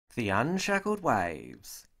The Unshackled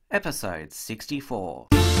Waves, Episode 64.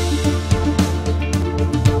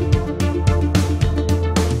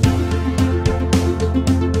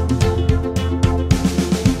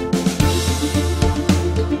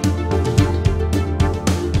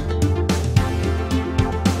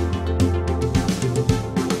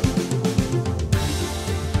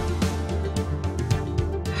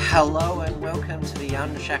 Hello and welcome to the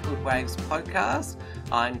Unshackled Waves podcast.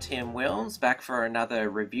 I'm Tim Wilms, back for another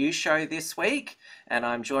review show this week, and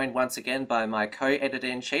I'm joined once again by my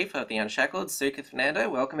co-editor-in-chief of the Unshackled, Suka Fernando.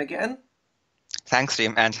 Welcome again. Thanks,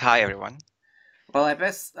 Tim, and hi, everyone. Well,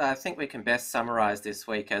 I think we can best summarize this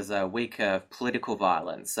week as a week of political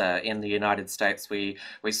violence. In the United States, we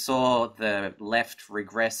saw the left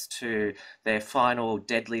regress to their final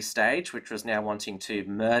deadly stage, which was now wanting to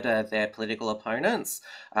murder their political opponents.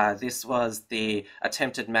 This was the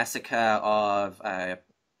attempted massacre of a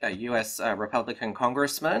US Republican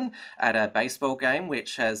congressman at a baseball game,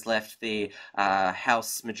 which has left the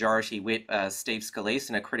House Majority Whip Steve Scailse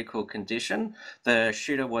in a critical condition. The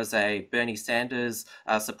shooter was a Bernie Sanders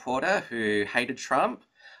supporter who hated Trump.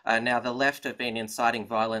 Now, the left have been inciting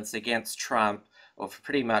violence against Trump for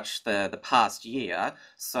pretty much the past year,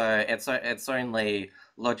 so it's only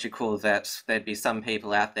logical that there'd be some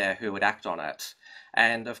people out there who would act on it.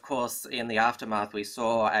 And of course, in the aftermath, we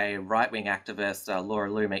saw a right-wing activist, Laura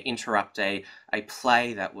Loomer, interrupt a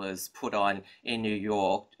play that was put on in New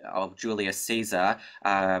York of Julius Caesar,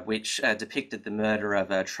 which depicted the murder of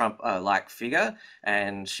a Trump-like figure.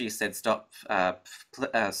 And she said, stop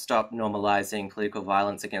normalizing political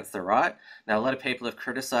violence against the right. Now, a lot of people have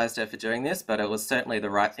criticized her for doing this, but it was certainly the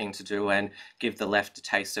right thing to do and give the left a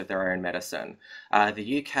taste of their own medicine.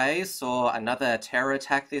 The UK saw another terror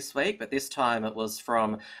attack this week, but this time it was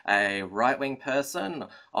from a right-wing person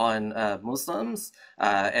on Muslims.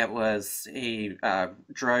 He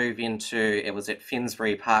drove into, it was at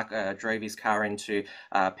Finsbury Park, drove his car into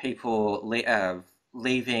people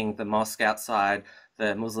leaving the mosque outside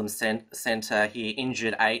the Muslim centre. He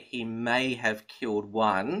injured 8. He may have killed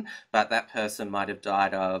 1, but that person might have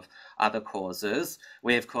died of other causes.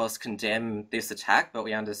 We, of course, condemn this attack, but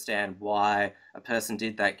we understand why a person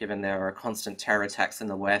did that, given there are constant terror attacks in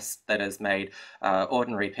the West that has made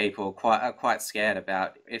ordinary people quite scared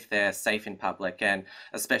about if they're safe in public, and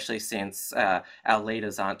especially since our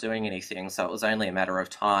leaders aren't doing anything. So it was only a matter of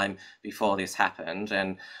time before this happened,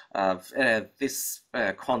 and this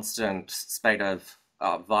constant spate of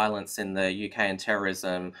violence in the UK and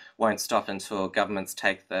terrorism won't stop until governments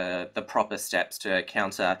take the proper steps to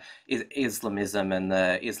counter Islamism and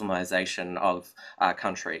the Islamization of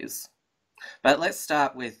countries. But let's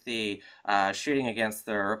start with the shooting against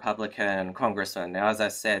the Republican congressman. Now, as I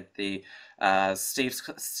said, the Steve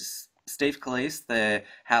Scailse, the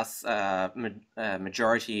House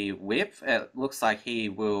Majority Whip, it looks like he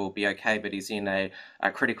will be okay, but he's in a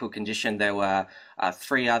critical condition. There were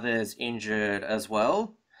 3 others injured as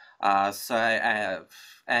well.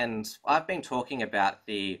 And I've been talking about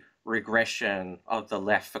the regression of the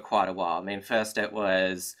left for quite a while. I mean, first it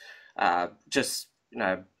was just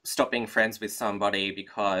stop being friends with somebody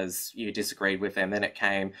because you disagreed with them. Then it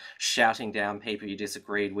came shouting down people you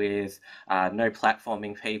disagreed with, no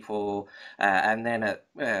platforming people, and then it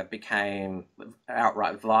became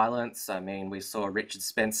outright violence. I mean, we saw Richard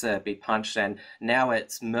Spencer be punched, and now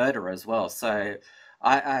it's murder as well. So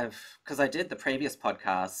because I did the previous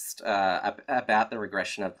podcast about the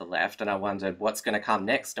regression of the left, and I wondered what's going to come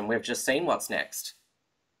next, and we've just seen what's next.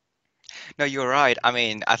 No, you're right. I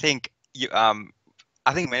mean, I think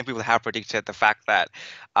many people have predicted the fact that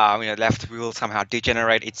left will somehow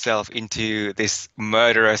degenerate itself into this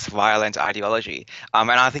murderous, violent ideology. And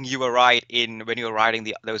I think you were right when you were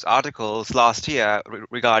writing those articles last year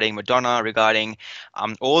regarding Madonna, regarding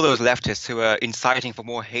all those leftists who were inciting for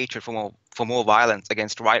more hatred, for more violence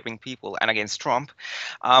against right-wing people and against Trump.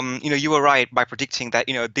 You were right by predicting that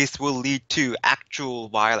this will lead to actual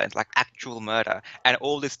violence, like actual murder, and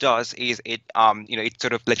all this does is it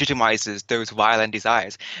sort of legitimizes those violent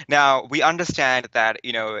desires. Now, we understand that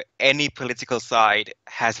any political side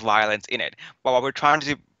has violence in it, but what we're trying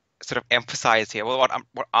to sort of emphasize here, what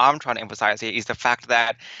I'm trying to emphasize here, is the fact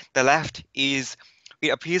that the left it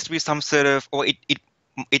appears to be some sort of, or it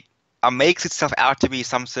makes itself out to be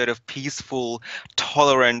some sort of peaceful,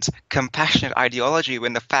 tolerant, compassionate ideology,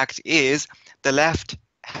 when the fact is the left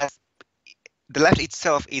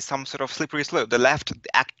itself is some sort of slippery slope. The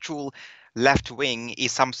actual left wing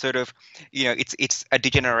is some sort of, it's a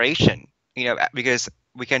degeneration, because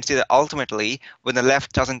we can see that ultimately, when the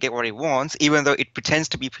left doesn't get what it wants, even though it pretends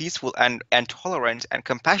to be peaceful and tolerant and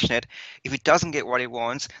compassionate, if it doesn't get what it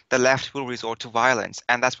wants, the left will resort to violence.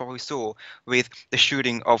 And that's what we saw with the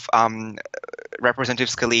shooting of Representative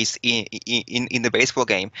Scalise in the baseball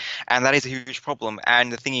game. And that is a huge problem.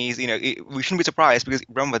 And the thing is, we shouldn't be surprised because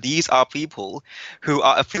remember, these are people who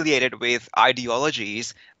are affiliated with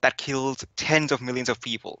ideologies that killed tens of millions of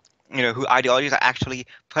people. Who ideologies that actually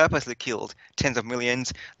purposely killed tens of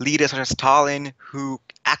millions, leaders such as Stalin, who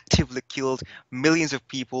actively killed millions of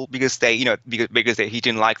people because he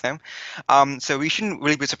didn't like them. So we shouldn't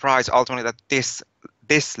really be surprised ultimately that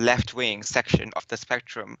this left-wing section of the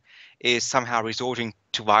spectrum is somehow resorting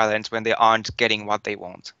to violence when they aren't getting what they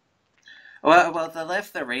want. Well, the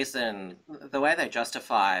left, the way they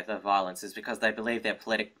justify the violence is because they believe their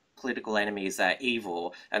political enemies are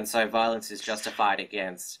evil, and so violence is justified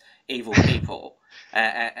against evil people.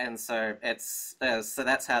 And so so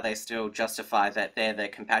that's how they still justify that they're the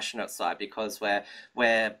compassionate side, because we're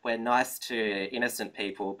nice to innocent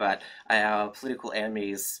people, but our political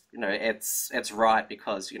enemies, it's right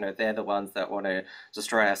because they're the ones that want to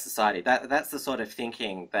destroy our society. That's the sort of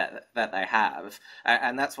thinking that they have,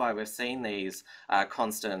 and that's why we've seen these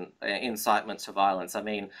constant incitement to violence. I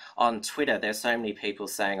mean, on Twitter, there's so many people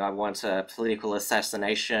saying, "I want a political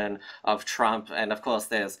assassination of Trump," and of course,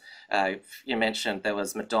 there's you mentioned there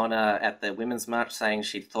was Madonna at the Women's March saying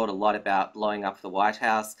she thought a lot about blowing up the White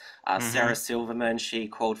House. Sarah Silverman, she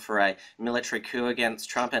called for a military coup against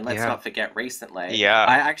Trump. And let's not forget recently,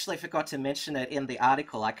 I actually forgot to mention it in the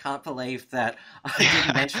article. I can't believe that I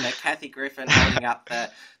didn't mention it. Kathy Griffin holding up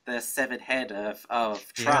the severed head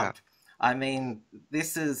of Trump. I mean,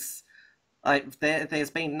 this is... there's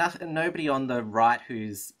been nobody on the right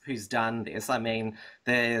who's done this. I mean,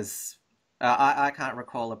 there's... I can't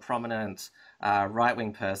recall a prominent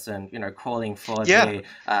right-wing person, calling for the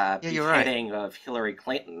beheading of Hillary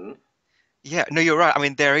Clinton. Yeah, no, you're right. I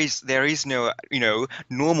mean, there is no,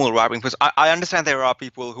 normal right-wing person. I understand there are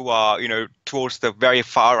people who are, towards the very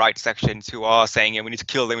far right sections who are saying, we need to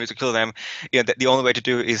kill them, we need to kill them. The only way to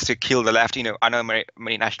do it is to kill the left. I know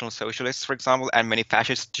many National Socialists, for example, and many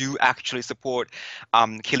fascists do actually support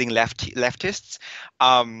killing leftists.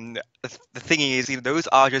 The thing is, those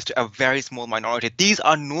are just a very small minority. These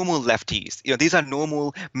are normal lefties. These are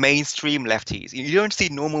normal mainstream lefties. You don't see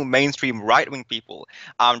normal mainstream right-wing people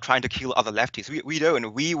trying to kill other lefties. We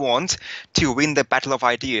don't. We want to win the battle of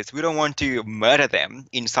ideas. We don't want to murder them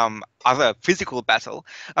in some other physical battle,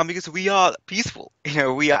 because we are peaceful.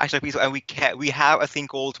 We are actually peaceful, and we have a thing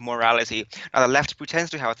called morality. Now, the left pretends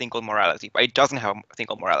to have a thing called morality, but it doesn't have a thing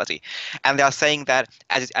called morality. And they are saying that,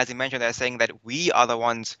 as you mentioned, they're saying that we are the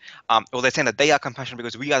ones, or they're saying that they are compassionate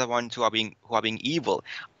because we are the ones who are being evil.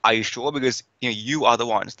 Are you sure? Because you are the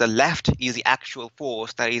ones. The left is the actual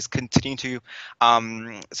force that is continuing to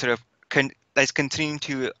continuing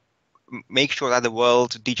to make sure that the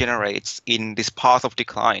world degenerates in this path of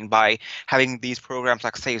decline by having these programs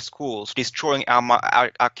like Safe Schools, destroying our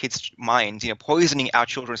kids' minds, poisoning our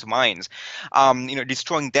children's minds,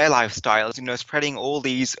 destroying their lifestyles, spreading all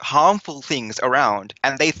these harmful things around,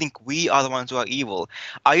 and they think we are the ones who are evil.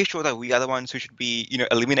 Are you sure that we are the ones who should be,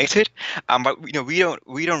 eliminated? But we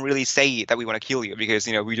don't really say that we want to kill you, because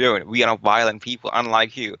we don't. We are not violent people,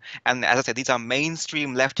 unlike you. And as I said, these are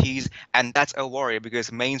mainstream lefties, and that's a worry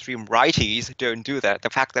because mainstream righties don't do that. The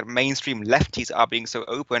fact that mainstream lefties are being so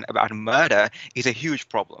open about murder is a huge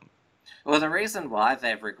problem. Well, the reason why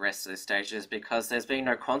they've regressed to this stage is because there's been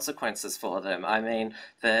no consequences for them. I mean,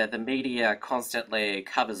 the media constantly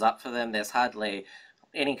covers up for them. There's hardly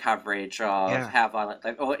any coverage of how violent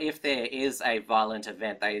or if there is a violent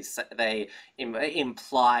event, they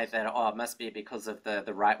imply that, it must be because of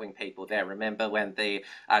the right-wing people there. Remember when the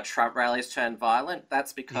Trump rallies turned violent?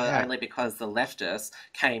 That's only because the leftists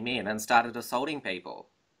came in and started assaulting people.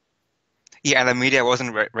 Yeah, and the media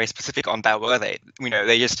wasn't very specific on that, were they?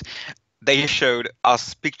 They just showed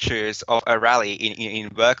us pictures of a rally in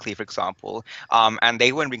Berkeley, for example, and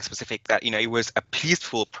they weren't being specific that it was a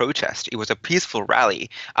peaceful protest. It was a peaceful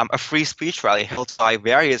rally, a free speech rally held by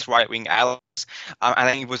various right-wing allies. And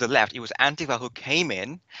then it was the left. It was Antifa who came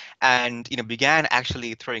in and began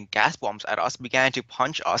actually throwing gas bombs at us, began to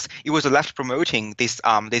punch us. It was the left promoting this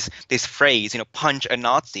phrase, punch a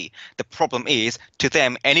Nazi. The problem is, to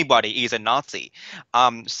them, anybody is a Nazi.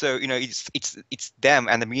 So it's them,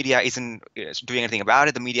 and the media isn't doing anything about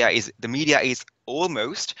it. The media is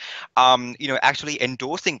almost, actually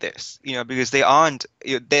endorsing this, because they aren't,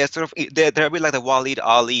 they're sort of, they're a bit like the Walid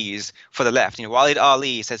Ali's for the left. Walid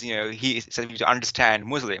Ali says, he says we need to understand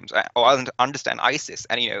Muslims or understand ISIS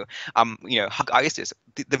and, hug ISIS.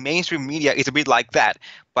 The mainstream media is a bit like that,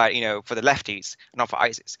 but, for the lefties, not for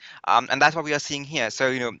ISIS. And that's what we are seeing here.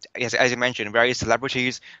 So, as you mentioned, various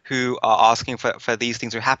celebrities who are asking for these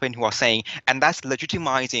things to happen, who are saying, and that's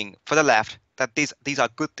legitimizing for the left that these are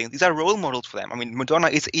good things. These are role models for them. I mean, Madonna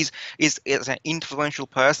is an influential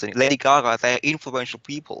person. Lady Gaga, they're influential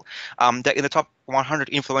people. They're in the top 100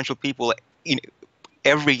 influential people in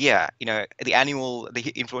every year.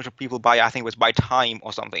 The influential people by, I think it was by Time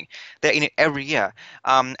or something. They're in it every year,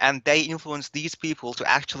 and they influence these people to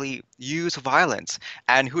actually use violence.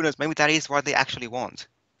 And who knows, maybe that is what they actually want.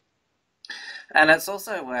 And it's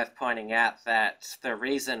also worth pointing out that the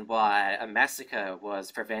reason why a massacre was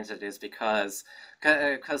prevented is because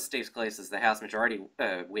Steve Scalise, as the House Majority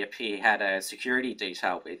Whip, he had a security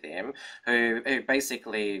detail with him who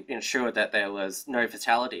basically ensured that there was no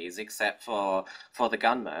fatalities except for the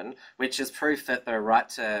gunman, which is proof that the right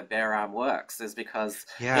to bear arm works, is because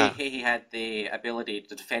Yeah. he had the ability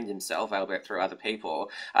to defend himself, albeit through other people,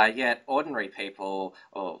 yet ordinary people,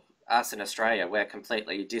 or us in Australia, we're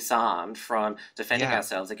completely disarmed from defending Yeah.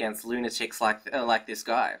 ourselves against lunatics like this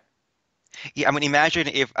guy. Yeah, I mean, imagine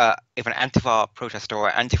if an Antifa protester or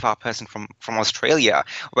Antifa person from Australia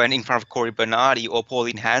went in front of Cory Bernardi or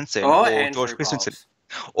Pauline Hanson Or or George Andrew Christensen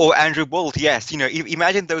Bolt. or Andrew Bolt. Yes,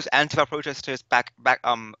 imagine those Antifa protesters back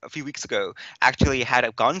a few weeks ago actually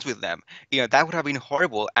had guns with them. That would have been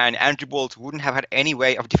horrible, and Andrew Bolt wouldn't have had any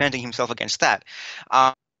way of defending himself against that.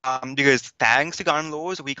 Because thanks to gun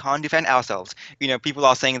laws, we can't defend ourselves. People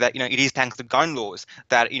are saying that it is thanks to gun laws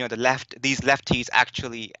that these lefties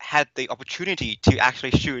actually had the opportunity to actually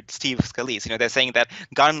shoot Steve Scalise. They're saying that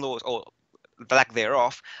gun laws or the lack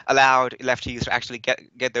thereof allowed lefties to actually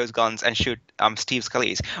get those guns and shoot Steve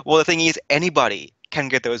Scalise. Well, the thing is, anybody can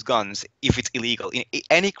get those guns if it's illegal.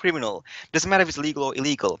 Any criminal, doesn't matter if it's legal or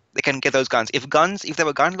illegal, they can get those guns. If there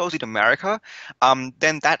were gun laws in America,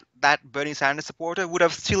 then that Bernie Sanders supporter would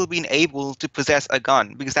have still been able to possess a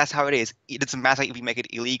gun, because that's how it is. It doesn't matter if you make it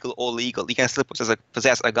illegal or legal; you can still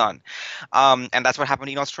possess a gun. And that's what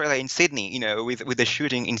happened in Australia, in Sydney. With the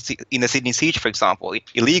shooting in the Sydney siege, for example,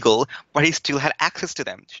 illegal, but he still had access to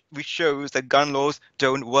them, which shows that gun laws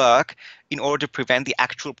don't work in order to prevent the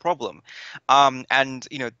actual problem. And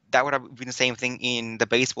that would have been the same thing in the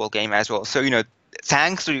baseball game as well. So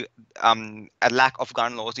thanks to a lack of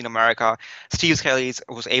gun laws in America, Steve Scalise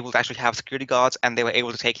was able to actually have security guards, and they were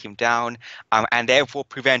able to take him down, and therefore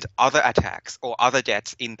prevent other attacks or other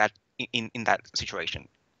deaths in that situation.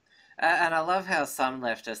 And I love how some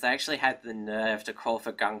leftists actually had the nerve to call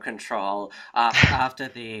for gun control after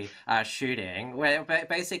the shooting, where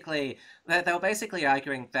basically they were basically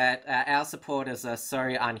arguing that our supporters are so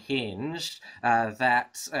unhinged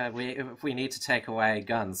that we need to take away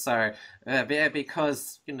guns. So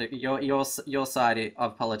because your side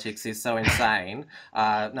of politics is so insane,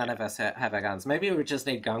 none of us have our guns. Maybe we just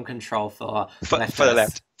need gun control for For the leftists.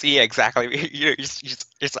 left. Yeah, exactly.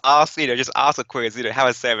 Just ask, just ask a quiz, have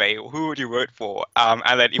a survey. Who would you vote for?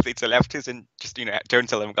 And then if it's a leftist, then just don't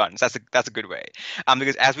sell them guns. That's a good way.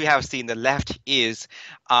 Because as we have seen, the left is,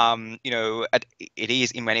 it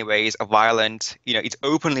is in many ways a violent. It's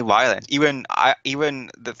openly violent. Even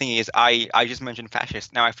the thing is, I just mentioned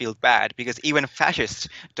fascists. Now I feel bad because even fascists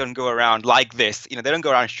don't go around like this. They don't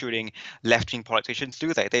go around shooting left-wing politicians,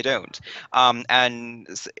 do they? They don't. But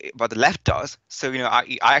the left does. So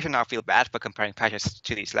I actually now feel bad for comparing fascists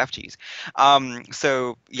to these lefties.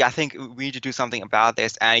 So yeah, I think we need to do something about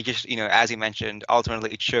this. And it just as you mentioned,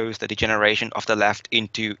 ultimately it shows the degeneration of the left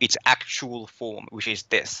into its actual form, which is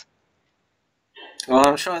this. Well,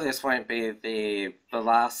 I'm sure this won't be the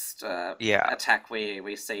last Yeah. attack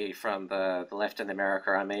we see from the left in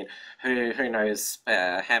America. I mean, who knows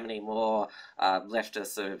how many more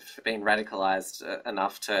leftists have been radicalized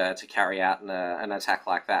enough to carry out an attack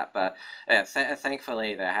like that. But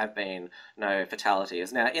thankfully, there have been no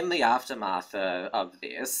fatalities. Now, in the aftermath of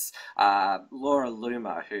this, Laura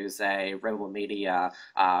Loomer, who's a rebel media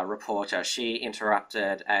reporter, she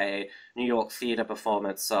interrupted a New York theatre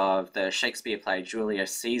performance of the Shakespeare play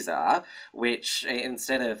Julius Caesar, which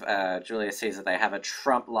instead of Julius Caesar, they have a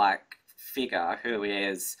Trump-like figure who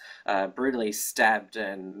is brutally stabbed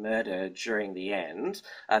and murdered during the end.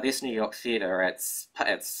 This New York theatre,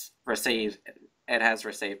 it's received it has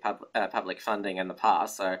received public funding in the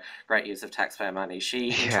past, so great use of taxpayer money.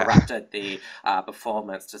 She Yeah. interrupted the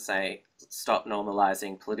performance to say stop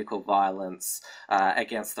normalizing political violence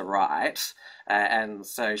against the right, and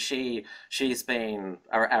so she's been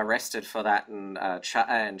arrested for that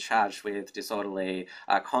and charged with disorderly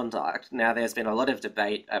conduct. Now, there's been a lot of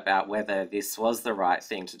debate about whether this was the right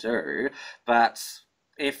thing to do, but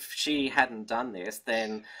if she hadn't done this,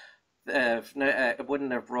 then it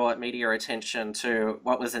wouldn't have brought media attention to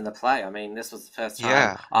what was in the play. I mean, this was the first time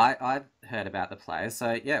Yeah. I heard about the play,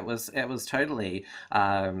 so yeah, it was totally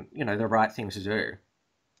the right thing to do.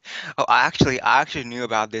 Oh, I actually knew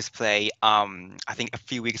about this play. I think a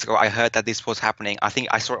few weeks ago, I heard that this was happening. I think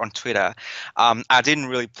I saw it on Twitter. I didn't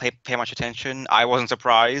really pay much attention. I wasn't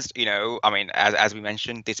surprised. I mean, as we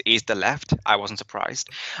mentioned, this is the left. I wasn't surprised.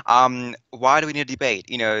 Why do we need a debate?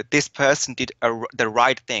 This person did the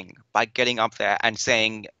right thing by getting up there and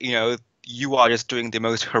saying, you are just doing the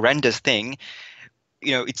most horrendous thing.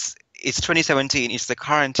 It's 2017, it's the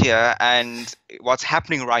current year, and what's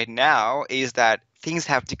happening right now is that things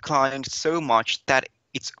have declined so much that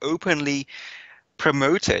it's openly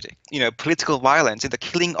promoted. Political violence and the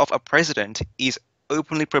killing of a president is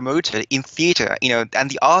openly promoted in theater.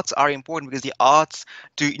 And the arts are important because the arts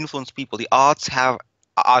do influence people. The arts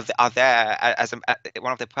are there as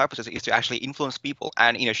one of their purposes is to actually influence people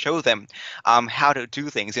and show them how to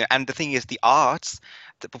do things. And the thing is, the arts,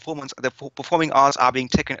 the performing arts are being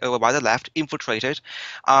taken over by the left, infiltrated,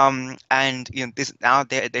 and this now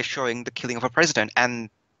they're showing the killing of a president,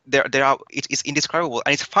 and it's indescribable,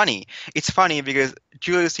 and it's funny. It's funny because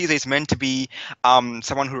Julius Caesar is meant to be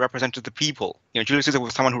someone who represented the people. Julius Caesar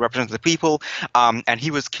was someone who represented the people, and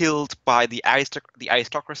he was killed by the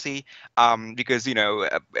aristocracy because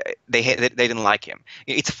they didn't like him.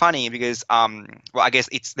 It's funny because well, I guess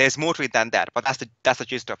there's more to it than that, but that's the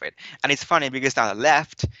gist of it. And it's funny because now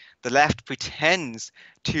the left pretends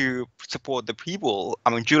to support the people.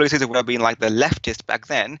 I mean, Julius Caesar would have been like the leftist back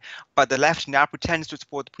then, but the left now pretends to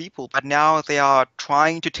support the people. But now they are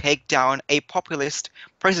trying to take down a populist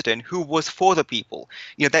president who was for the people.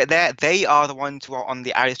 They are the ones who are on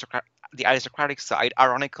the aristocratic side,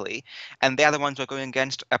 ironically, and they're the ones who are going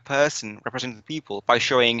against a person representing the people by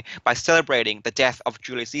celebrating the death of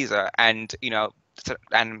Julius Caesar and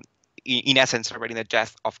in essence celebrating the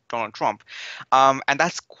death of Donald Trump. And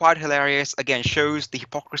that's quite hilarious. Again, shows the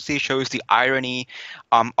hypocrisy, shows the irony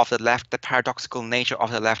of the left, the paradoxical nature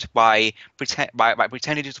of the left by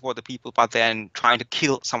pretending to support the people, but then trying to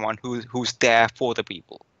kill someone who's there for the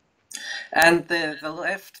people. And the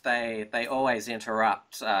left, they always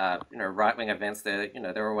interrupt right wing events.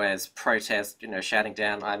 They're always protest, shouting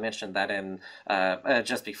down. I mentioned that in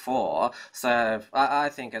just before. So I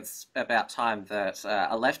think it's about time that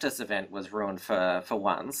a leftist event was ruined for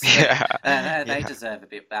once. Yeah, They yeah, deserve a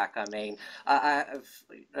bit back. I mean,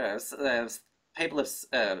 people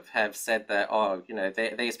have said that, oh,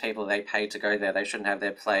 these people, they paid to go there, they shouldn't have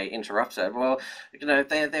their play interrupted. Well,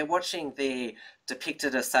 they're watching the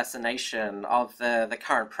depicted assassination of the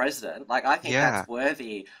current president. Like, I think yeah. that's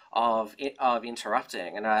worthy of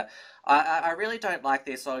interrupting. And I really don't like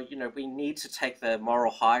this. Or we need to take the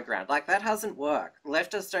moral high ground. Like, that doesn't work.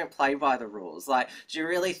 Leftists don't play by the rules. Like, do you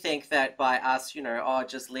really think that by us,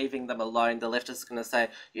 just leaving them alone, the leftists are going to say,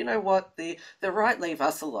 you know what, the right leave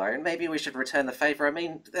us alone. Maybe we should return the favor. I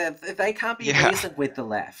mean, they can't be Yeah. reasoned with the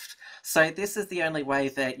left. So this is the only way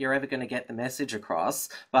that you're ever going to get the message across,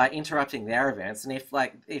 by interrupting their events. And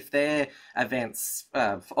if their events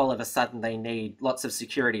all of a sudden they need lots of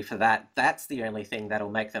security for that, that's the only thing that'll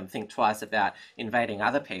make them think twice about invading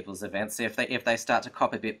other people's events if they start to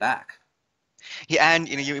cop a bit back. Yeah, and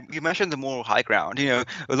you mentioned the moral high ground.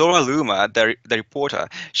 Laura Loomer, the reporter,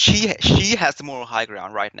 she has the moral high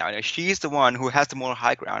ground right now. She's the one who has the moral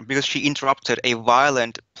high ground because she interrupted a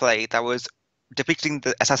violent play that was depicting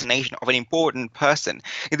the assassination of an important person.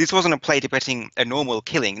 This wasn't a play depicting a normal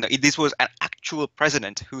killing. No, this was an actual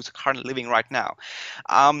president who's currently living right now.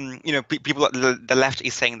 People, the left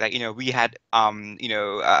is saying that we had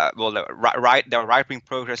well, there were right-wing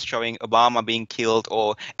protests showing Obama being killed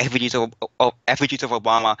or effigies of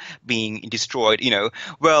Obama being destroyed.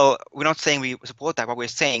 Well, we're not saying we support that. What we're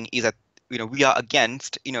saying is that we are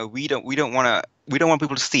against. We don't want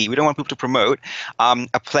people to see. We don't want people to promote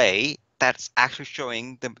a play that's actually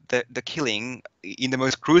showing the killing in the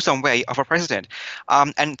most gruesome way of a president.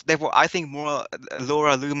 And therefore, I think Laura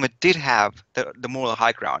Loomer did have the moral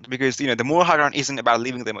high ground because, the moral high ground isn't about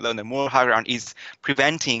leaving them alone. The moral high ground is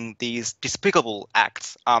preventing these despicable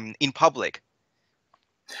acts in public.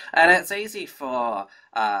 And it's easy for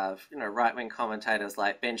right-wing commentators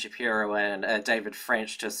like Ben Shapiro and David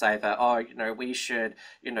French to say that, oh, we should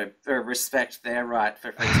respect their right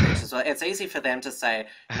for free speech as well. It's easy for them to say,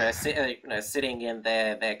 sitting in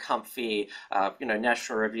their comfy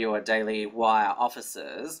National Review or Daily Wire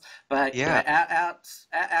offices, but Yeah.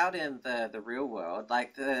 out in the real world,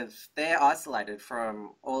 like they're isolated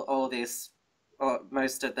from all this, or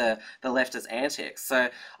most of the leftist antics. So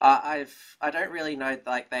I don't really know,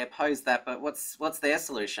 like they oppose that, but what's their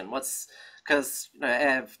solution? What's because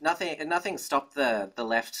nothing stopped the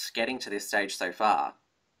left getting to this stage so far.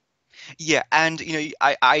 Yeah, and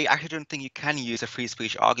I actually don't think you can use a free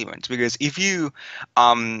speech argument because if you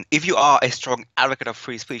are a strong advocate of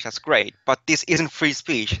free speech, that's great. But this isn't free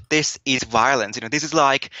speech. This is violence. This is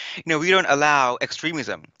like, we don't allow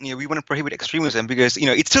extremism. We want to prohibit extremism because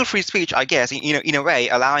it's still free speech, I guess. In a way,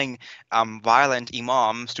 allowing violent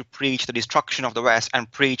imams to preach the destruction of the West and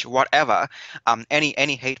preach whatever,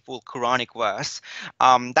 any hateful Quranic verse,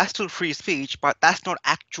 that's still free speech, but that's not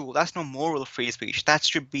moral free speech. That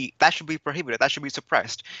should be prohibited. That should be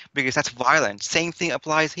suppressed because that's violent. Same thing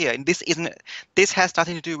applies here. And this has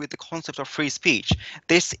nothing to do with the concept of free speech.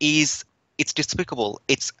 It's despicable.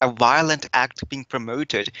 It's a violent act being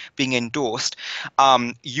promoted, being endorsed,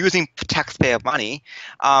 using taxpayer money,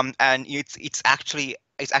 and it's actually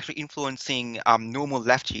influencing normal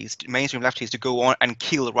lefties, mainstream lefties, to go on and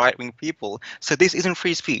kill right-wing people. So this isn't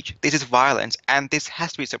free speech. This is violence, and this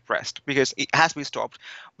has to be suppressed because it has to be stopped.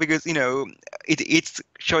 Because it's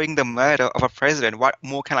showing the murder of a president. What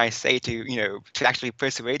more can I say to actually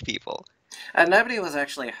persuade people? And nobody was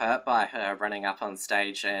actually hurt by her running up on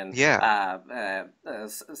stage and Yeah,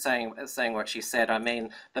 saying what she said. I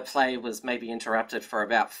mean, the play was maybe interrupted for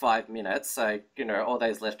about 5 minutes, so all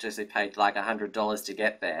those leftists who paid like $100 to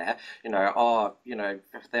get there,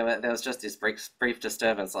 there was just this brief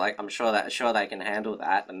disturbance. Like I'm sure they can handle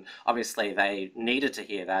that, and obviously they needed to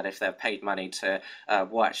hear that if they've paid money to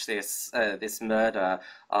watch this murder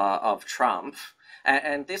of Trump.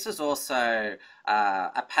 And this is also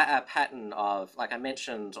a pattern of, like I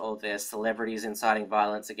mentioned, all the celebrities inciting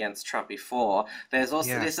violence against Trump before. There's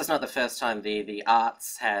also, yeah, this is not the first time the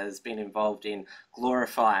arts has been involved in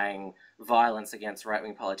glorifying violence against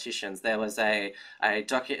right-wing politicians. There was a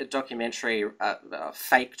documentary, a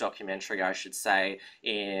fake documentary, I should say,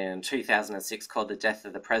 in 2006 called "The Death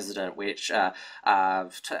of the President," which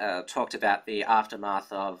talked about the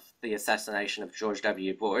aftermath of the assassination of George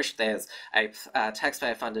W. Bush. There's a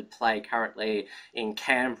taxpayer-funded play currently in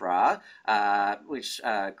Canberra, which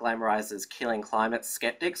glamorizes killing climate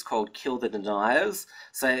skeptics, called "Kill the Deniers."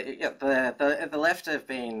 So yeah, the left have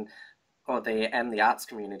been, and the arts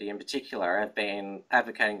community in particular, have been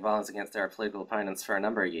advocating violence against their political opponents for a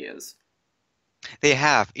number of years. they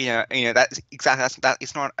have. That's exactly that.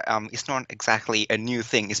 It's not exactly a new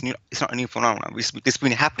thing. It's not a new phenomenon. It's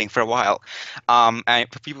been happening for a while.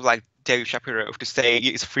 And for people like David Shapiro to say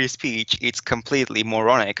it's free speech, it's completely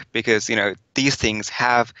moronic because these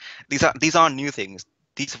aren't new things.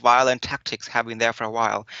 These violent tactics have been there for a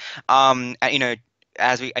while. And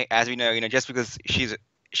as we know, just because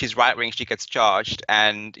she's right wing, she gets charged,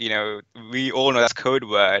 and we all know that's code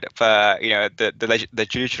word for the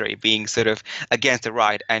judiciary being sort of against the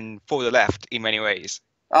right and for the left in many ways.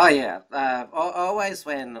 Oh yeah, always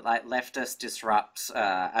when like leftists disrupt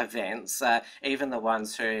events, even the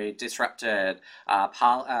ones who disrupted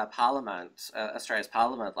Parliament, Australia's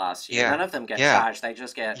Parliament last year, Yeah, none of them get yeah, charged. They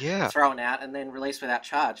just get yeah. thrown out and then released without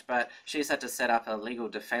charge. But she's had to set up a legal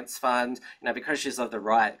defense fund, because she's of the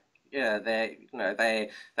right. Yeah,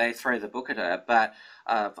 they throw the book at her, but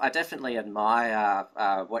I definitely admire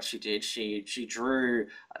what she did. She drew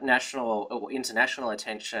national or international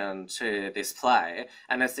attention to this play,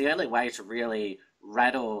 and it's the only way to really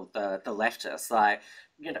rattle the leftists. Like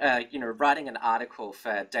writing an article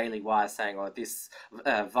for Daily Wire saying, "Oh, this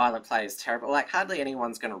violent play is terrible." Like hardly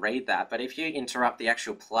anyone's going to read that. But if you interrupt the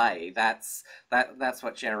actual play, that's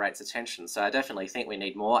what generates attention. So I definitely think we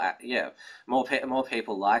need more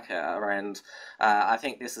people like her, and I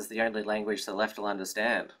think this is the only language the left will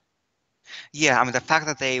understand. Yeah, I mean, the fact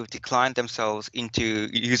that they've declined themselves into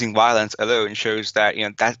using violence alone shows that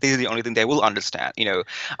that this is the only thing they will understand.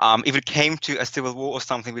 If it came to a civil war or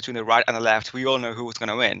something between the right and the left, we all know who was going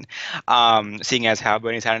to win. Seeing as how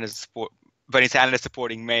Bernie Sanders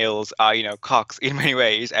supporting males are, cocks in many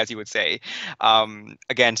ways, as you would say,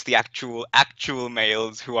 against the actual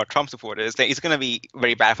males who are Trump supporters, then it's going to be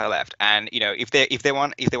very bad for the left. And if they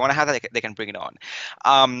want to have that, they can bring it on.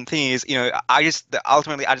 Thing is,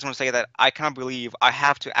 ultimately, I just want to say that I can't believe I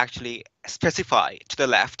have to actually specify to the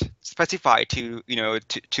left, specify to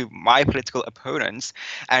to my political opponents,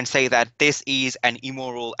 and say that this is an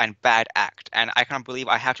immoral and bad act. And I can't believe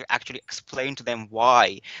I have to actually explain to them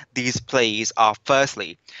why these plays are,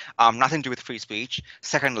 firstly, nothing to do with free speech,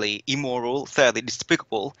 secondly, immoral, thirdly,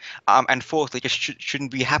 despicable, and fourthly, just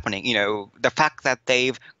shouldn't be happening. The fact that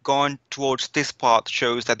they've gone towards this path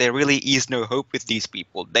shows that there really is no hope with these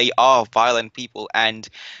people. They are violent people, and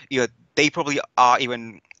they probably are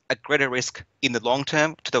even a greater risk in the long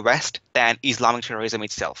term to the West than Islamic terrorism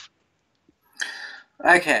itself.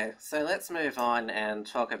 Okay, so let's move on and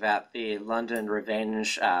talk about the London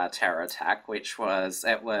Revenge terror attack, which was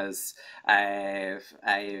a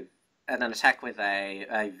an attack with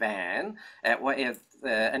a van.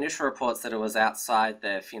 The initial reports that it was outside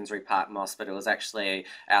the Finsbury Park Mosque, but it was actually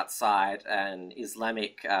outside an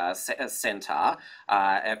Islamic centre.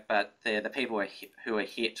 But the people who were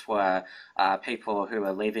hit were people who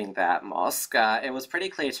were leaving that mosque. It was pretty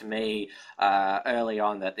clear to me early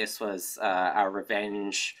on that this was a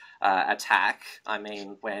revenge attack. I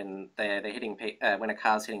mean, when they're hitting when a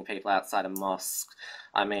car's hitting people outside a mosque,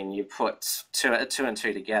 I mean, you put two and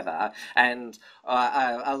two together, and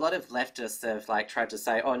a lot of leftists have tried to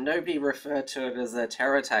say, "Oh, nobody referred to it as a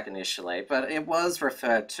terror attack initially," but it was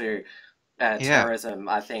referred to Yeah, terrorism,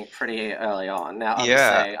 I think, pretty early on. Now, yeah.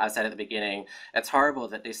 obviously, I said at the beginning, it's horrible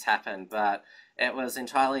that this happened, but it was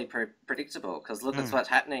entirely predictable because look at Mm. what's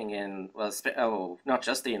happening not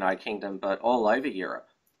just the United Kingdom, but all over Europe.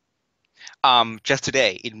 Just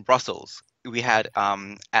today in Brussels, we had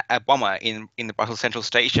a bomber in the Brussels Central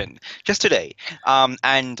Station just today.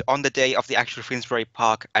 And on the day of the actual Finsbury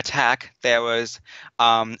Park attack, there was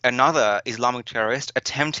another Islamic terrorist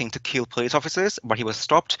attempting to kill police officers, but he was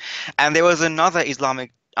stopped. And there was another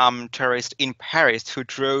Islamic terrorist in Paris who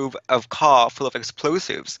drove a car full of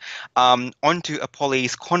explosives onto a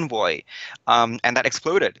police convoy, and that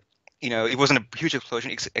exploded. It wasn't a huge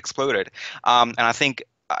explosion; it exploded. And I think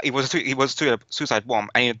it was a suicide bomb.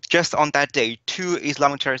 And just on that day, two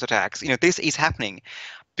Islamic terrorist attacks. This is happening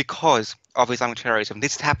because of Islamic terrorism.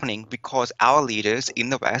 This is happening because our leaders in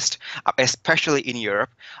the West, especially in Europe,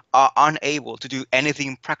 are unable to do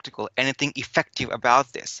anything practical, anything effective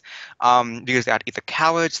about this, because they are either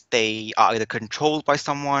cowards, they are either controlled by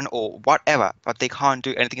someone or whatever, but they can't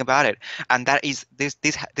do anything about it. And that is this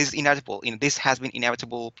is inevitable. This has been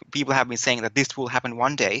inevitable. People have been saying that this will happen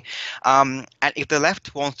one day. And if the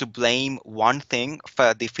left wants to blame one thing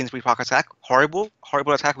for the Finsbury Park attack, horrible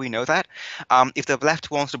attack, we know that. If the left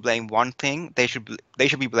wants to blame one thing, they should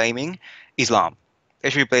be blaming Islam.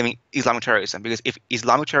 They should be blaming Islamic terrorism, because if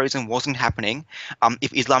Islamic terrorism wasn't happening,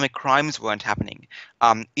 if Islamic crimes weren't happening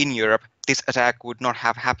in Europe, this attack would not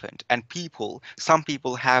have happened. And some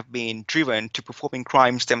people have been driven to performing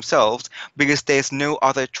crimes themselves because there's no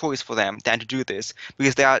other choice for them than to do this,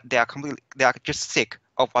 because they are just sick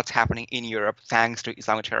of what's happening in Europe thanks to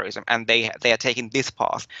Islamic terrorism, and they are taking this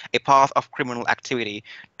path, a path of criminal activity,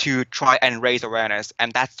 to try and raise awareness,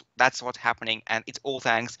 and that's what's happening, and it's all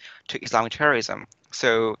thanks to Islamic terrorism.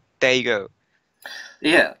 So there you go.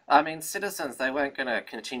 Yeah, I mean, citizens, they weren't going to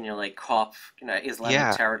continually cop, Islamic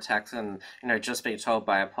Yeah, terror attacks and, just be told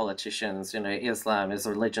by our politicians, Islam is a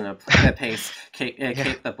religion of peace, yeah,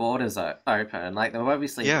 keep the borders open. Like,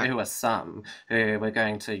 yeah. there were some who were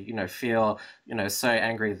going to, feel, so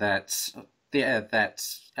angry that, yeah, that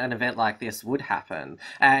an event like this would happen.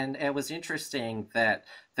 And it was interesting that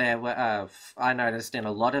I noticed in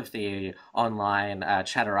a lot of the online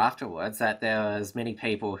chatter afterwards that there was many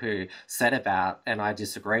people who said about, and I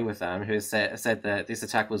disagree with them, who said that this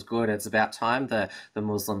attack was good. It's about time the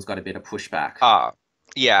Muslims got a bit of pushback. Uh,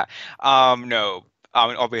 yeah. No.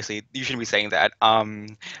 Obviously, you shouldn't be saying that.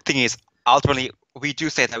 Thing is, ultimately, we do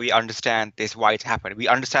say that we understand this, why it happened. We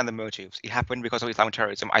understand the motives. It happened because of Islamic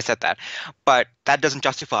terrorism. I said that, but that doesn't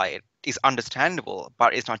justify it. It's understandable,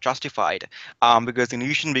 but it's not justified. Because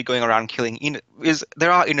you shouldn't be going around killing. Is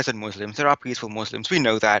there are innocent Muslims, there are peaceful Muslims. We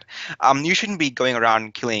know that. You shouldn't be going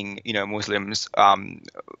around killing, Muslims.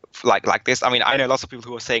 Like this. I mean, I know lots of people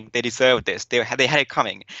who are saying they deserve this. They had it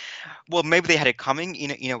coming. Well, maybe they had it coming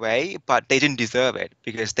in a way, but they didn't deserve it,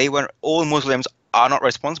 because they weren't. All Muslims are not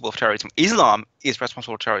responsible for terrorism. Islam is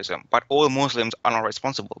responsible for terrorism, but all Muslims are not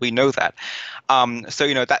responsible. We know that.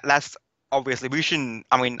 So that's obviously we shouldn't.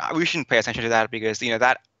 I mean, we shouldn't pay attention to that, because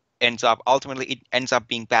that ends up ultimately it ends up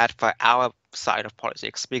being bad for our side of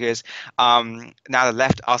politics, because now the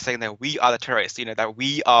left are saying that we are the terrorists, that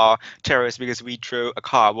we are terrorists because we drove a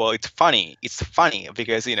car. Well, it's funny. It's funny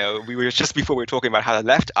because, we were just before we were talking about how the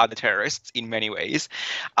left are the terrorists in many ways,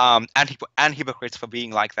 and hypocrites for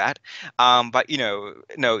being like that. But,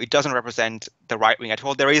 no, it doesn't represent the right wing at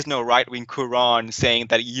all. There is no right wing Quran saying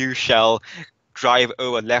that you shall drive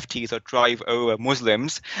over lefties or drive over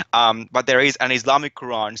Muslims, but there is an Islamic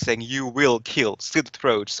Quran saying you will slit the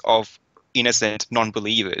throats of innocent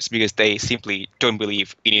non-believers because they simply don't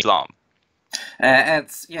believe in Islam.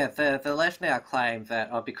 The left now claim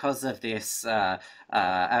that because of this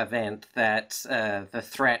event that the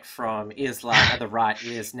threat from Islam and the right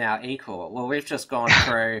is now equal. Well, we've just gone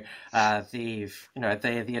through the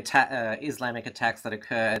Islamic attacks that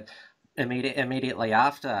occurred immediately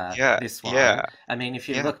after Yeah, this one. yeah, I mean, if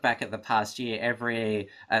you yeah. look back at the past year, every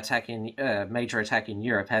major attack in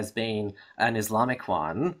Europe has been an Islamic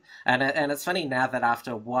one, and it's funny now that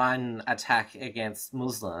after one attack against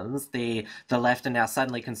Muslims, the left are now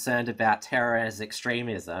suddenly concerned about terror as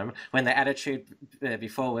extremism, when the attitude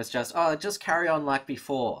before was just carry on like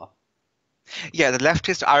before. Yeah, the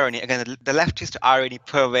leftist irony, again, the leftist irony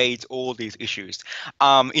pervades all these issues.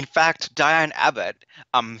 In fact, Diane Abbott,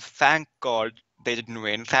 thank God they didn't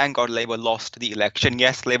win. Thank God Labour lost the election.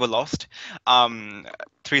 Yes, Labour lost.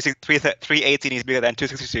 318 is bigger than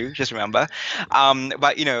 262, just remember.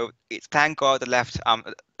 But, it's thank God the left,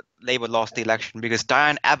 Labour lost the election, because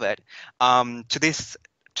Diane Abbott,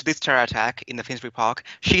 to this terror attack in the Finsbury Park,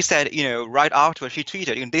 she said, right afterwards, she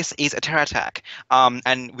tweeted, this is a terror attack,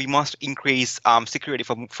 and we must increase security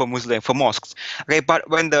for mosques. Okay, but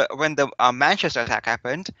when the Manchester attack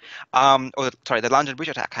happened, the London Bridge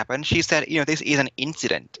attack happened, she said, this is an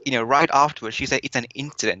incident. Right afterwards, she said it's an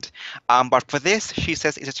incident. But for this, she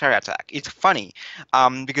says it's a terror attack. It's funny,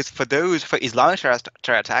 because for Islamic terror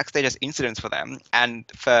attacks, they're just incidents for them, and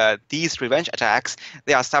for these revenge attacks,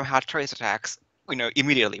 they are somehow terrorist attacks,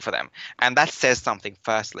 immediately for them, and that says something.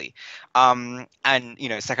 Firstly, and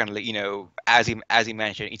secondly, as you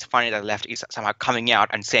mentioned, it's funny that the left is somehow coming out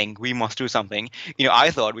and saying we must do something.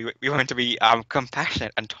 I thought we were going to be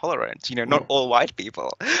compassionate and tolerant, not all white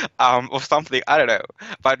people, or something. I don't know,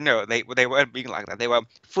 but no, they weren't being like that. They were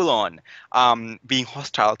full on being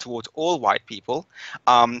hostile towards all white people,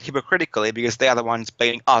 hypocritically, because they are the ones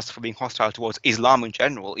blaming us for being hostile towards Islam in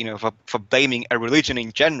general. For blaming a religion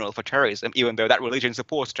in general for terrorism, even though that religion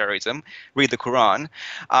supports terrorism. Read the Quran.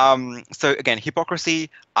 So again, hypocrisy,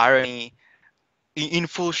 irony, in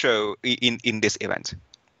full show in this event.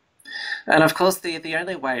 And of course, the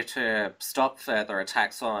only way to stop further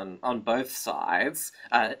attacks on both sides,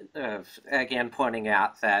 again pointing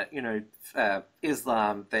out that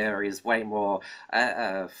Islam, there is way more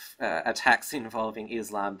attacks involving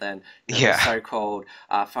Islam than the Yeah, so-called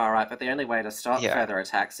far right. But the only way to stop yeah, further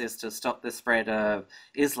attacks is to stop the spread of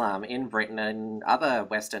Islam in Britain and other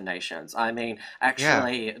Western nations. I mean, yeah.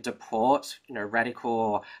 actually deport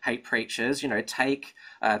radical hate preachers. Take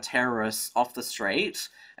terrorists off the street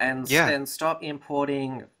and Yeah. then stop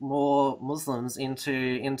importing more Muslims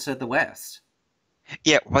into the West.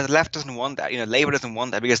 Yeah, but the left doesn't want that. Labour doesn't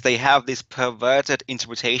want that because they have this perverted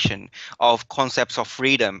interpretation of concepts of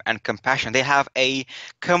freedom and compassion. They have a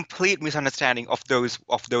complete misunderstanding of those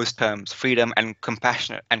terms, freedom and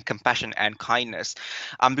compassion and kindness,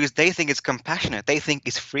 because they think it's compassionate. They think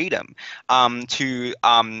it's freedom, to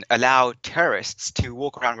allow terrorists to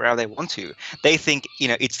walk around wherever they want to. They think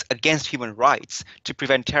it's against human rights to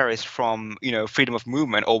prevent terrorists from freedom of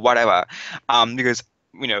movement or whatever, because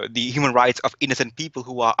the human rights of innocent people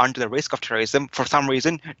who are under the risk of terrorism for some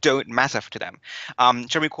reason don't matter to them.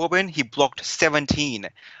 Jeremy Corbyn, he blocked 17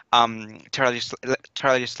 terror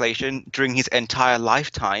legislation during his entire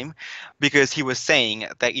lifetime because he was saying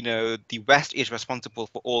that the West is responsible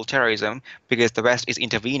for all terrorism because the West is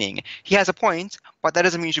intervening. He has a point, but that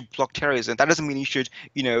doesn't mean you should block terrorism. That doesn't mean you should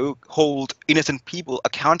hold innocent people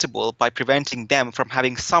accountable by preventing them from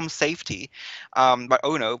having some safety. But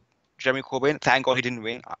oh no, Jeremy Corbyn, thank God he didn't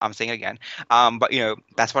win. I'm saying it again. But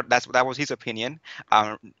that was his opinion.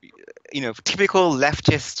 Um, Typical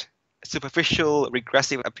leftist, superficial,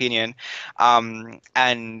 regressive opinion,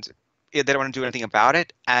 and they don't want to do anything about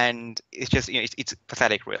it. And it's just it's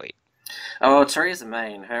pathetic, really. Oh, Theresa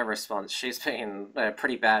May, in her response, she's been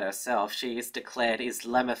pretty bad herself. She's declared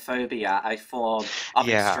Islamophobia a form of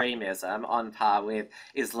Yeah, extremism on par with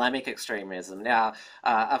Islamic extremism. Now,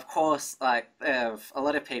 of course, a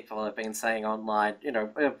lot of people have been saying online,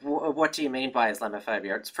 what do you mean by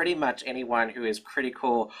Islamophobia? It's pretty much anyone who is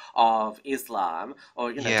critical of Islam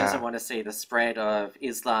or, doesn't yeah, want to see the spread of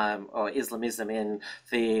Islam or Islamism in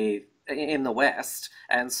the in the West,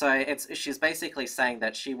 and so she's basically saying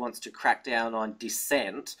that she wants to crack down on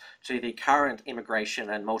dissent to the current immigration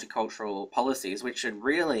and multicultural policies, which should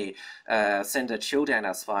really send a chill down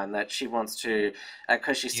our spine. That she wants to,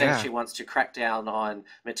 because she said Yeah. she wants to crack down on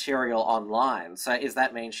material online. So does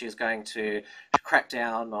that mean she's going to crack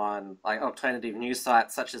down on like alternative news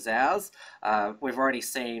sites such as ours? We've already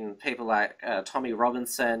seen people like Tommy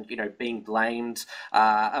Robinson, being blamed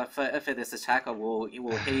for this attack, or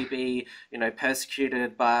will he be,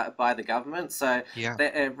 persecuted by the government? So Yeah.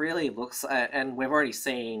 it really looks, and we've already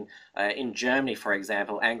seen in Germany, for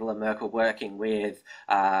example, Angela Merkel working with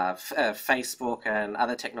Facebook and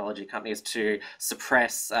other technology companies to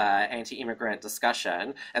suppress anti-immigrant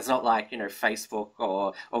discussion. It's not like Facebook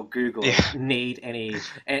or Google Yeah. need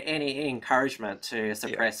any encouragement to Yeah.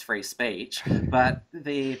 suppress free speech. But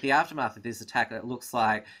the aftermath of this attack, it looks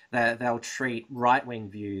like that they'll treat right-wing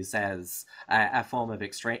views as a form of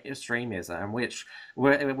extremism, which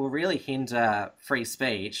will really hinder free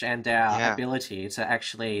speech and our Yeah. ability to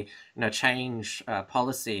actually change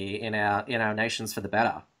policy in our nations for the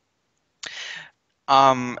better.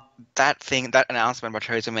 Um, that announcement by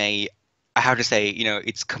Theresa May, I have to say,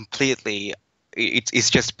 it's completely, it's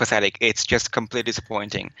just pathetic. It's just completely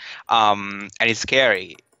disappointing. And it's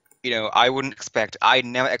scary. I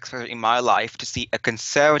never expected in my life to see a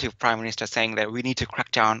conservative prime minister saying that we need to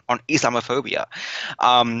crack down on Islamophobia.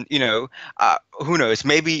 Um, you know, who knows?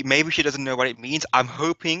 Maybe she doesn't know what it means. I'm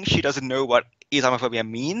hoping she doesn't know what Islamophobia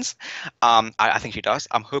means. I think she does.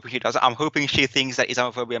 I'm hoping she does. I'm hoping she thinks that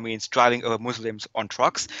Islamophobia means driving over Muslims on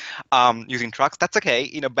trucks, using trucks. That's okay.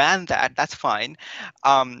 Ban that. That's fine.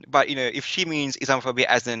 But if she means Islamophobia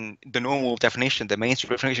as in the normal definition, the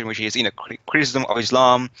mainstream definition, which is criticism of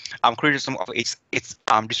Islam, criticism of its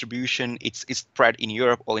distribution, its spread in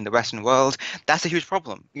Europe or in the Western world, that's a huge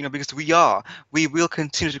problem. Because we will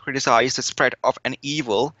continue to criticize the spread of an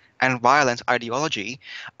evil and violent ideology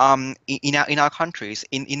in our countries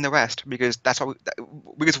in the West, because that's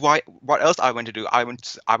because what else I went to do? I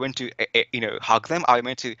went to hug them. I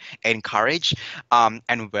went to encourage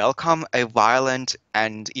and welcome a violent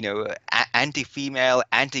and anti-female,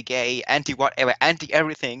 anti-gay, anti-whatever,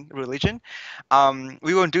 anti-everything religion.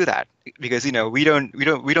 We won't do that because we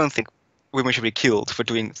don't think women should be killed for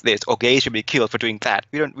doing this or gays should be killed for doing that.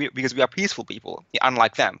 Because we are peaceful people,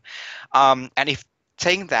 unlike them. And if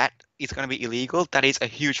saying that is going to be illegal, that is a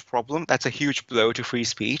huge problem. That's a huge blow to free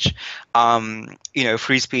speech.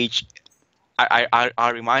 Free speech.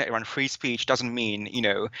 I remind everyone, free speech doesn't mean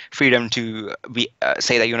freedom to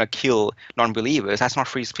say that you're gonna kill non-believers. That's not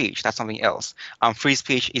free speech. That's something else. Free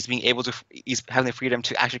speech is being able to is having the freedom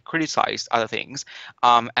to actually criticize other things,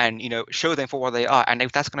 and show them for what they are. And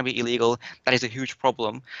if that's going to be illegal, that is a huge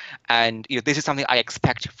problem. And this is something I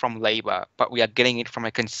expect from Labour, but we are getting it from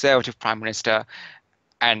a conservative prime minister,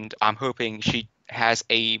 and I'm hoping she has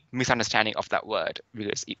a misunderstanding of that word,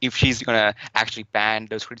 because if she's going to actually ban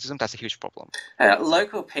those criticisms, that's a huge problem.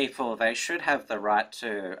 Local people, they should have the right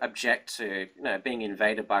to object to being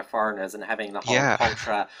invaded by foreigners and having the whole Yeah.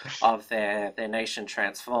 culture of their nation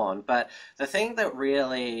transformed. But the thing that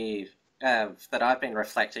really that I've been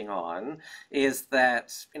reflecting on is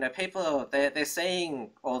that people they're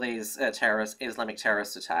seeing all these Islamic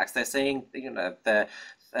terrorist attacks. They're seeing the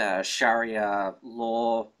Sharia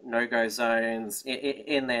law no-go zones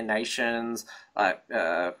in their nations, like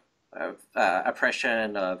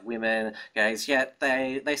oppression of women, gays. Yet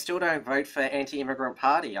they still don't vote for anti-immigrant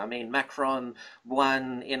party. I mean, Macron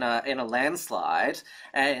won in a landslide,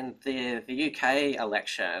 and the UK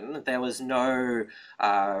election there was no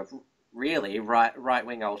really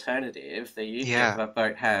right-wing alternative. The Yeah. UKIP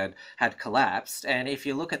vote had collapsed, and if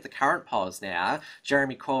you look at the current polls now,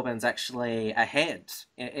 Jeremy Corbyn's actually ahead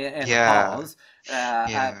in the Yeah. polls.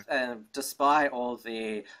 Yeah. Despite all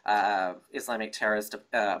the Islamic terrorist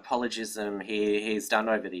apologism he's done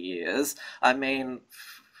over the years, I mean,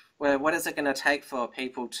 what is it going to take for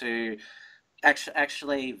people to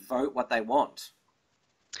actually vote what they want?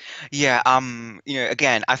 Yeah,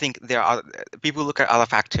 again, I think there are people look at other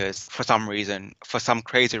factors for some reason, for some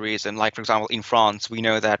crazy reason. Like, for example, in France, we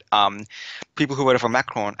know that people who voted for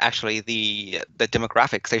Macron, actually, the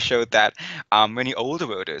demographics, they showed that many older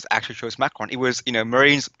voters actually chose Macron. It was,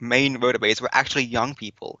 Marine's main voter base were actually young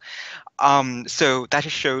people. So that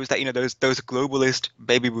just shows that those globalist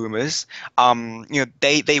baby boomers,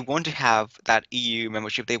 they want to have that EU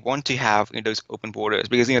membership. They want to have those open borders,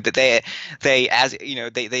 because they as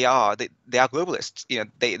they are globalists.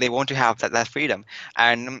 They want to have that freedom,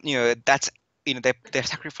 and that's they're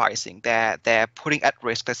sacrificing. They're putting at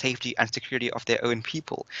risk the safety and security of their own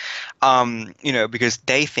people. Because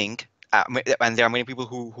they think and there are many people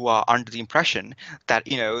who are under the impression that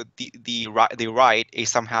the right is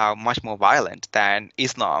somehow much more violent than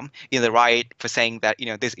Islam. The right for saying that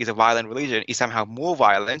this is a violent religion is somehow more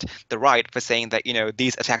violent. The right for saying that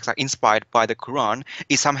these attacks are inspired by the Quran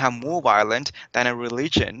is somehow more violent than a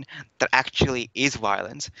religion that actually is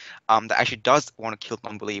violent, that actually does want to kill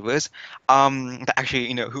non-believers, that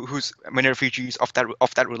actually whose many refugees of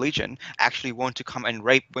that religion actually want to come and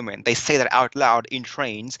rape women. They say that out loud in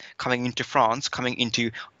trains coming into France, coming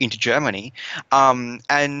into Germany, and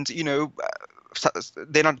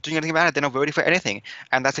they're not doing anything about it. They're not voting for anything,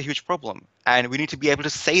 and that's a huge problem. And we need to be able to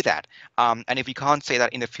say that. And if we can't say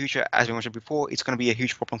that in the future, as we mentioned before, it's going to be a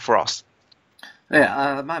huge problem for us.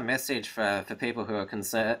 Yeah, my message for people who are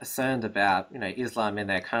concerned about Islam in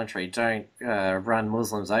their country: don't run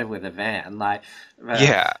Muslims over with a van. Uh,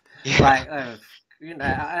 Yeah, yeah, like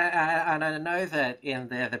and I know that in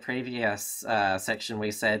the previous section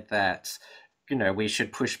we said that we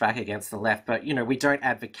should push back against the left, but we don't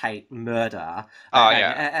advocate murder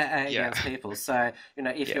yeah, yeah, against people. So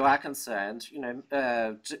if you yeah. are concerned,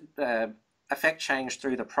 affect change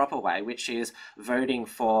through the proper way, which is voting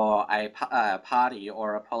for a party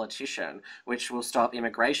or a politician which will stop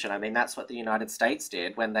immigration. I mean, that's what the United States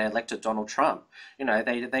did when they elected Donald Trump.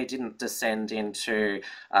 They didn't descend into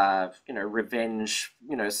revenge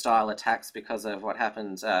style attacks because of what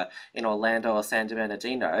happened in Orlando or San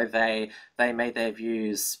Bernardino. They made their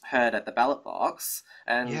views heard at the ballot box,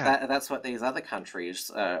 and Yeah. that's what these other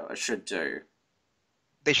countries should do.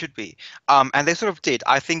 They should be, and they sort of did.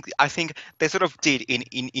 I think they sort of did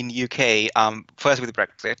in UK. First with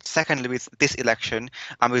Brexit, secondly with this election,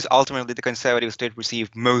 because ultimately the Conservatives did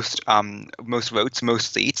receive most votes,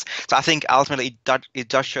 most seats. So I think ultimately it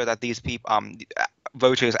does show that these people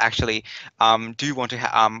voters actually do want to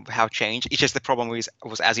have change. It's just the problem was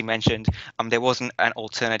as you mentioned, there wasn't an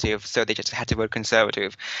alternative, so they just had to vote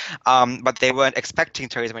Conservative. But they weren't expecting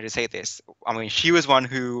Theresa May to say this. I mean, she was one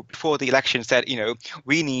who before the election said,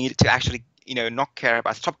 we need to actually not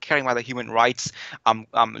stop caring about the human rights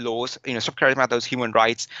laws, stop caring about those human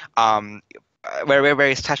rights where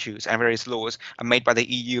various statutes and various laws are made by the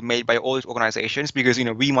EU, made by all these organizations, because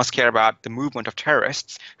we must care about the movement of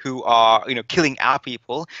terrorists who are killing our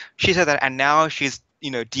people. She said that, and now she's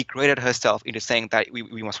degraded herself into saying that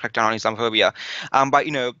we must crack down on Islamophobia. But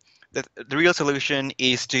the real solution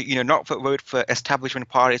is to not vote for establishment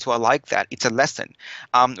parties who are like that. It's a lesson.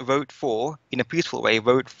 Vote for, in a peaceful way,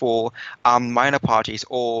 vote for minor parties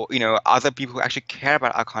or other people who actually care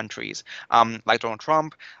about our countries, like Donald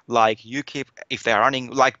Trump, like UKIP if they are running,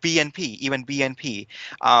 like BNP, even BNP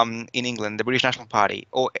in England, the British National Party,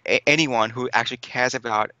 or anyone who actually cares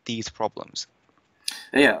about these problems.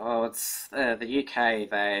 Yeah, well, it's the UK.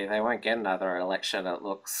 They won't get another election. It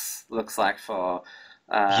looks like for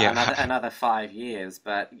Yeah, another 5 years.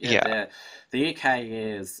 But yeah, yeah, the UK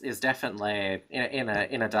is definitely in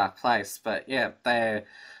a dark place. But yeah, they.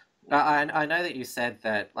 I know that you said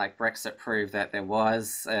that like Brexit proved that there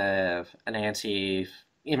was an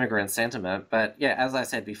anti-immigrant sentiment, but yeah, as I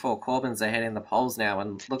said before, Corbyn's ahead in the polls now,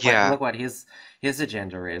 and yeah. look what his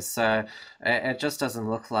agenda is. So it just doesn't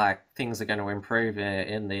look like things are going to improve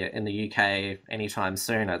in the UK anytime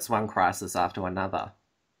soon. It's one crisis after another.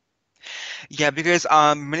 Yeah, because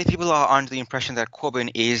many people are under the impression that Corbyn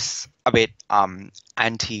is a bit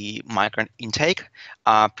anti-migrant intake.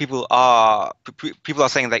 People are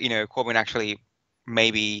saying that Corbyn actually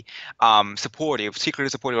maybe supportive, secretly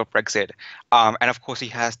supportive of Brexit, and of course he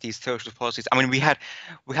has these social policies. I mean, we had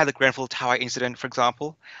the Grenfell Tower incident, for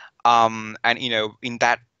example, and in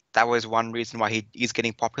that was one reason why he is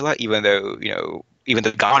getting popular, even though even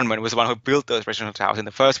the government was the one who built those residential towers in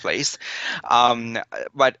the first place.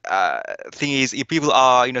 But thing is, if people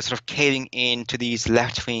are sort of caving into these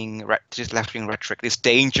left wing rhetoric, this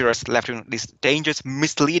dangerous,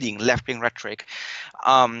 misleading left wing rhetoric,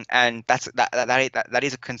 and that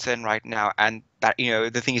is a concern right now. And that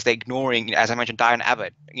the thing is, they're ignoring, as I mentioned, Diane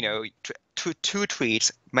Abbott. Two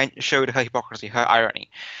tweets showed her hypocrisy, her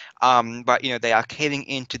irony. But they are caving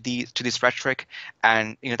into this rhetoric,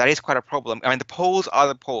 and that is quite a problem. I mean, the polls are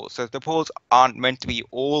the polls, so the polls aren't meant to be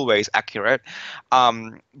always accurate.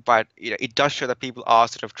 But it does show that people are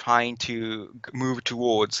sort of trying to move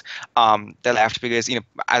towards the left, because as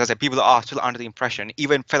I said, people are still under the impression.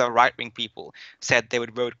 Even fellow right-wing people said they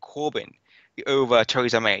would vote Corbyn over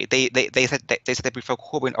Theresa May. They said they prefer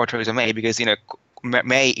Corbyn or Theresa May because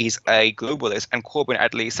May is a globalist, and Corbyn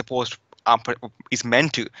at least supports is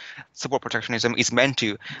meant to support protectionism, is meant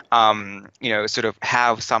to sort of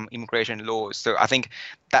have some immigration laws. So I think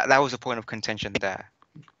that was the point of contention there.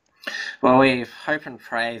 Well, we hope and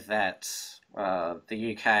pray that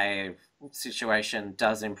the UK situation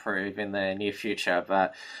does improve in the near future,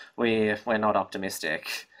 but we're not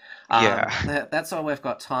optimistic. Yeah, That's all we've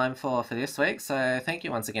got time for this week. So thank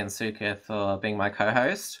you once again, Suka, for being my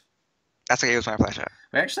co-host. that's okay. It was my pleasure.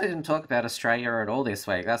 We actually didn't talk about Australia at all this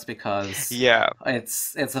week. That's because Yeah,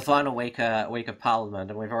 it's the final week of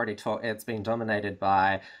Parliament, and we've already talked. It's been dominated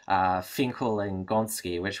by Finkel and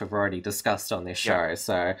Gonski, which we've already discussed on this yeah. show.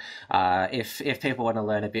 So if people want to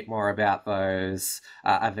learn a bit more about those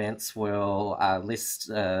events, we'll list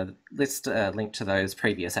a link to those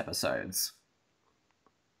previous episodes.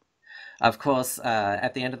 Of course,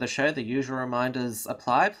 at the end of the show, the usual reminders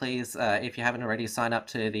apply. Please, if you haven't already, sign up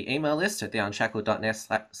to the email list at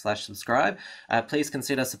theunshackled.net/subscribe. Please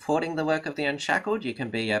consider supporting the work of The Unshackled. You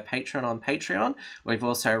can be a patron on Patreon. We've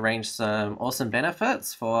also arranged some awesome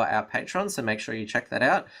benefits for our patrons, so make sure you check that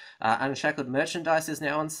out. Unshackled merchandise is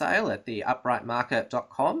now on sale at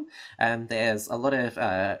theuprightmarket.com, and there's a lot of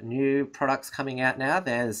new products coming out now.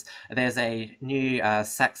 There's a new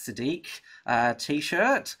Sack Sadiq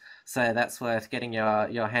t-shirt. So that's worth getting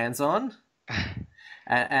your hands on.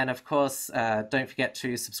 And of course, don't forget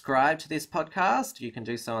to subscribe to this podcast. You can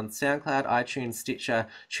do so on SoundCloud, iTunes, Stitcher,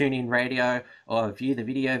 TuneIn Radio, or view the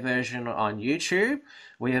video version on YouTube.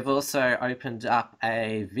 We have also opened up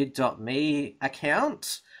a vid.me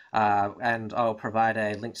account, and I'll provide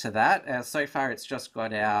a link to that. So far, it's just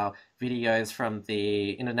got our videos from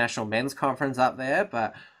the International Men's Conference up there,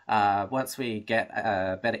 but once we get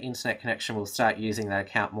a better internet connection, we'll start using that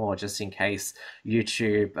account more, just in case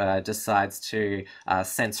YouTube decides to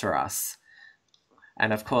censor us.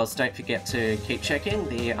 And of course, don't forget to keep checking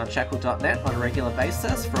the unshackled.net on a regular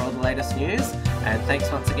basis for all the latest news. And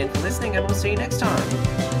thanks once again for listening, and we'll see you next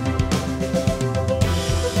time.